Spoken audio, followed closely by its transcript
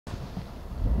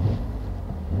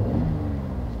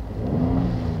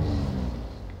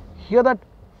Hear that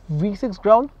V6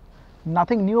 growl?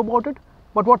 Nothing new about it,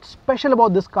 but what's special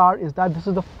about this car is that this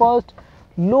is the first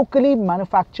locally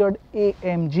manufactured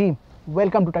AMG.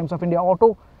 Welcome to Times of India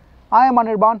Auto. I am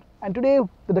Anirban, and today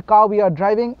the car we are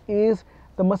driving is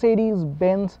the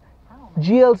Mercedes-Benz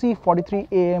GLC 43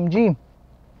 AMG.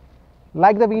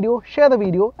 Like the video, share the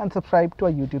video and subscribe to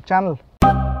our YouTube channel.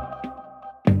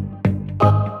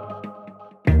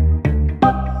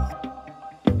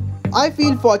 I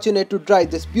feel fortunate to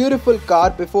drive this beautiful car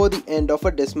before the end of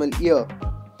a dismal year.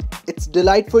 It's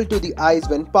delightful to the eyes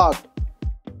when parked.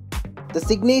 The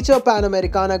signature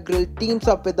Panamericana grille teams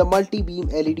up with the multi-beam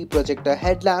LED projector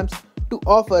headlamps to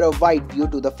offer a wide view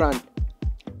to the front.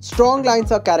 Strong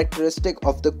lines are characteristic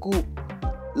of the coupe.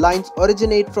 Lines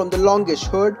originate from the longish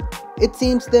hood. It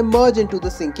seems they merge into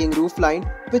the sinking roofline,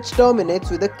 which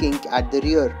terminates with a kink at the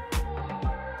rear.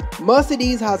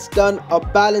 Mercedes has done a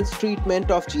balanced treatment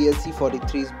of GLC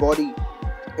 43's body.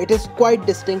 It is quite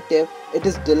distinctive, it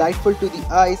is delightful to the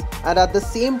eyes, and at the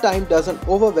same time doesn't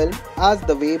overwhelm as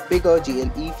the way bigger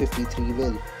GLE 53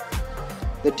 will.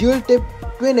 The dual-tip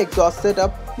twin exhaust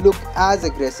setup look as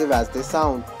aggressive as they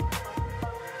sound.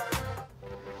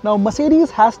 Now Mercedes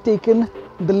has taken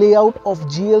the layout of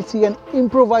GLC and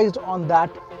improvised on that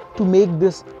to make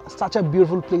this such a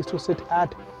beautiful place to sit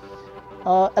at.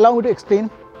 Allow me to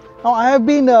explain. Now I have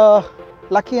been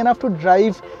lucky enough to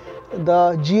drive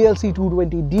the GLC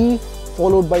 220D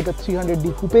followed by the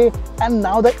 300D Coupe and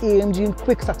now the AMG in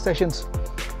quick successions.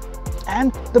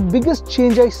 And the biggest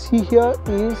change I see here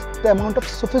is the amount of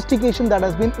sophistication that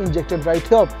has been injected right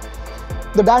here.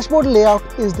 The dashboard layout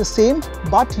is the same,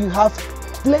 but you have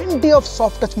plenty of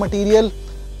soft touch material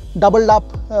doubled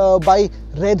up by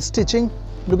red stitching.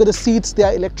 Look at the seats, they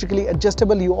are electrically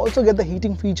adjustable. You also get the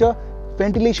heating feature.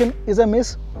 Ventilation is a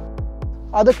miss.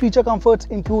 Other feature comforts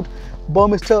include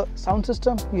Burmester sound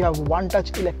system, you have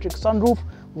one-touch electric sunroof,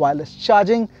 wireless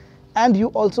charging, and you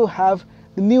also have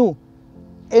the new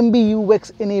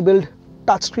MBUX enabled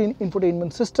touchscreen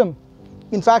infotainment system.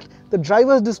 In fact, the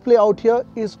driver's display out here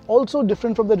is also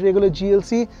different from the regular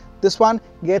GLC. This one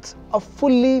gets a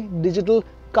fully digital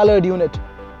colored unit.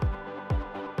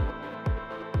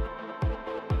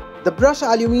 The brushed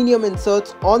aluminium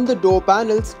inserts on the door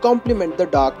panels complement the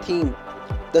dark theme.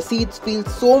 The seats feel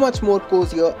so much more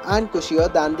cozier and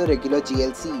cushier than the regular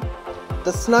GLC.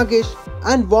 The snuggish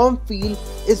and warm feel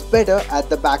is better at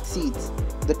the back seats.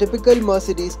 The typical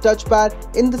Mercedes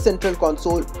touchpad in the central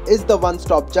console is the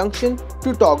one-stop junction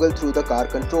to toggle through the car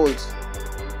controls.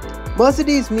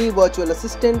 Mercedes Me Virtual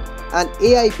Assistant, an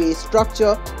AI-based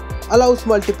structure, allows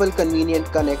multiple convenient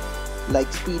connects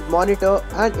like speed monitor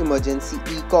and emergency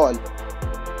e-call.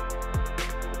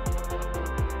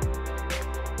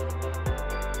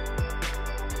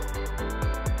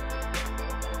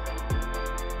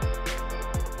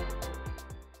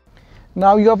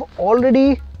 Now you have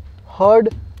already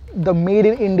heard the Made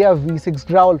in India V6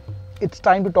 growl. It's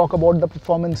time to talk about the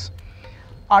performance.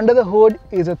 Under the hood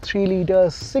is a 3-liter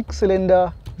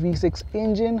 6-cylinder V6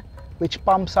 engine which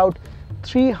pumps out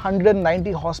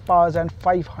 390 horsepower and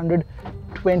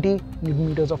 520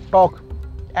 Nm of torque.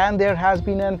 And there has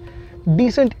been a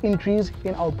decent increase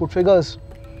in output figures.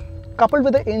 Coupled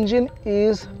with the engine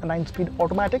is a 9-speed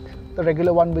automatic, the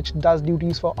regular one which does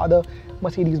duties for other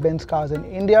Mercedes-Benz cars in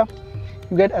India.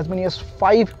 You get as many as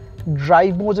 5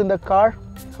 drive modes in the car.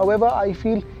 However, I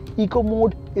feel Eco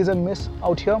mode is a miss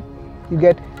out here. You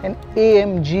get an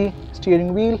AMG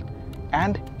steering wheel,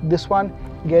 and this one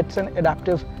gets an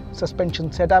adaptive suspension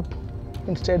setup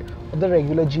instead of the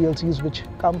regular GLCs which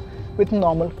come with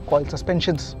normal coil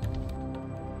suspensions.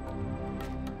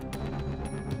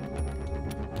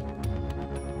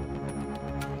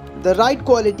 The ride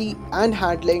quality and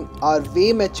handling are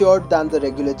way matured than the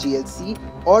regular GLC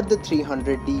or the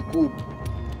 300D Coupe.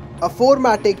 A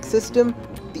 4MATIC system,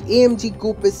 the AMG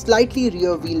Coupe is slightly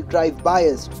rear-wheel drive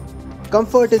biased.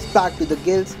 Comfort is packed to the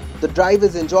gills, the drive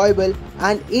is enjoyable,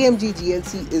 and AMG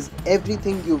GLC is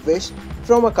everything you wished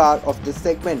from a car of this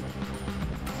segment.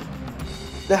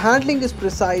 The handling is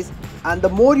precise, and the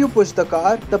more you push the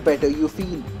car, the better you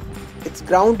feel. It's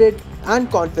grounded and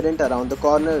confident around the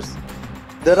corners.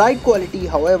 The ride quality,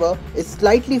 however, is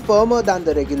slightly firmer than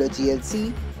the regular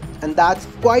GLC, and that's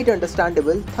quite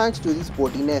understandable thanks to the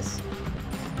sportiness.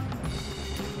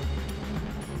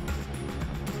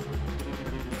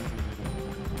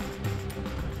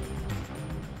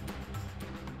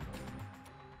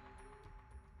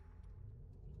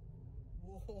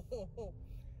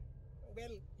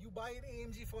 Well, you buy an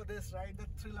AMG for this, right? The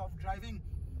thrill of driving.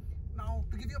 Now,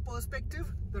 to give you a perspective,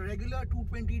 the regular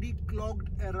 220D clocked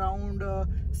around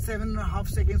 7.5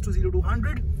 seconds to 0 to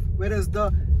 100, whereas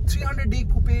the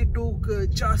 300D coupe took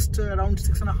just around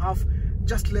 6.5,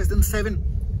 just less than 7.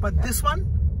 But this one,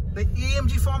 the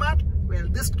AMG format, well,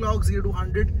 this clocked 0 to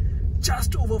 100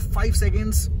 just over 5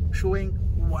 seconds, showing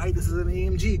why this is an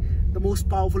AMG, the most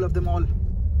powerful of them all.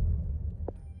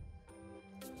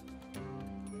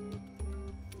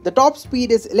 The top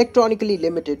speed is electronically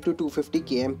limited to 250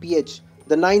 kmph.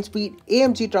 The 9-speed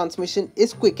AMG transmission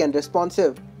is quick and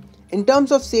responsive. In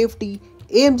terms of safety,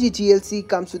 AMG GLC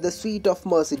comes with a suite of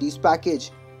Mercedes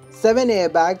package: 7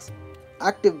 airbags,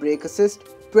 active brake assist,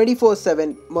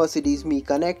 24/7 Mercedes Me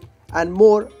Connect, and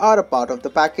more are a part of the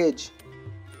package.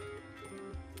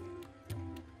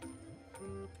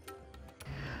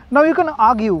 Now you can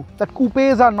argue that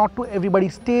coupes are not to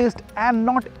everybody's taste, and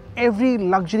not every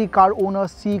luxury car owner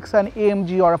seeks an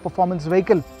AMG or a performance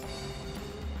vehicle.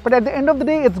 But at the end of the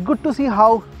day, it's good to see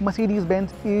how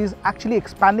Mercedes-Benz is actually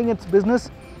expanding its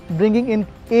business, bringing in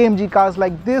AMG cars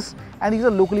like this, and these are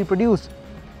locally produced.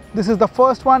 This is the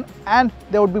first one, and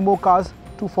there would be more cars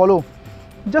to follow.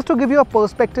 Just to give you a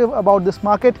perspective about this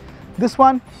market, this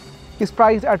one is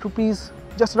priced at rupees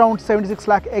just around 76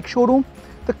 lakh ex-showroom.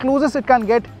 The closest it can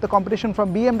get, the competition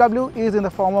from BMW, is in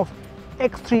the form of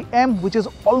X3M, which is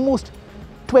almost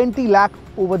 20 lakh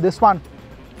over this one.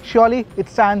 Surely it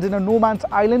stands in a no man's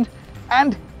island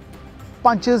and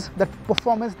punches that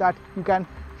performance that you can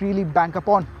really bank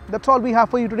upon. That's all we have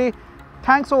for you today.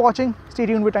 Thanks for watching. Stay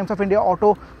tuned with Times of India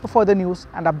Auto for further news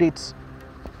and updates.